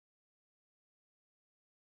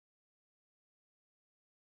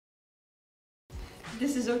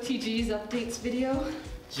This is OTG's Updates video.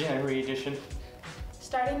 January edition.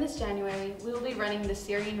 Starting this January, we will be running the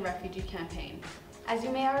Syrian Refugee Campaign. As you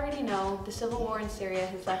may already know, the civil war in Syria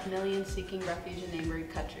has left millions seeking refuge in neighboring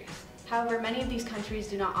countries. However, many of these countries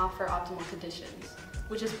do not offer optimal conditions,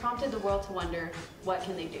 which has prompted the world to wonder, what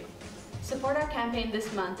can they do? Support our campaign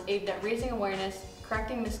this month aimed at raising awareness,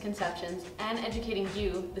 correcting misconceptions, and educating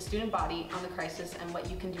you, the student body, on the crisis and what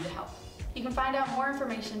you can do to help. You can find out more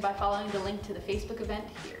information by following the link to the Facebook event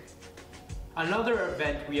here. Another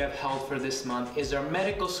event we have held for this month is our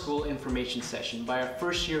medical school information session by our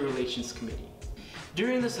first year relations committee.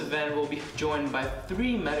 During this event, we'll be joined by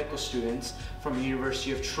 3 medical students from the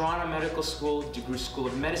University of Toronto Medical School, DeGroote School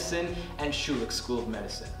of Medicine, and Schulich School of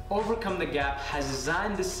Medicine. Overcome the Gap has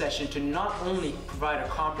designed this session to not only provide a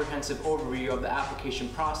comprehensive overview of the application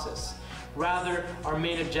process, rather, our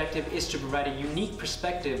main objective is to provide a unique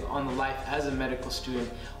perspective on the life as a medical student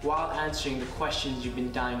while answering the questions you've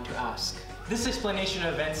been dying to ask. This explanation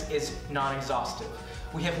of events is non-exhaustive.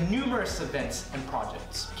 We have numerous events and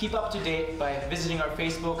projects. Keep up to date by visiting our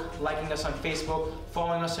Facebook, liking us on Facebook,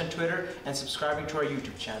 following us on Twitter, and subscribing to our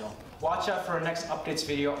YouTube channel. Watch out for our next updates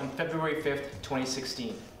video on February 5th,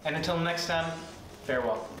 2016. And until next time,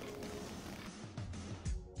 farewell.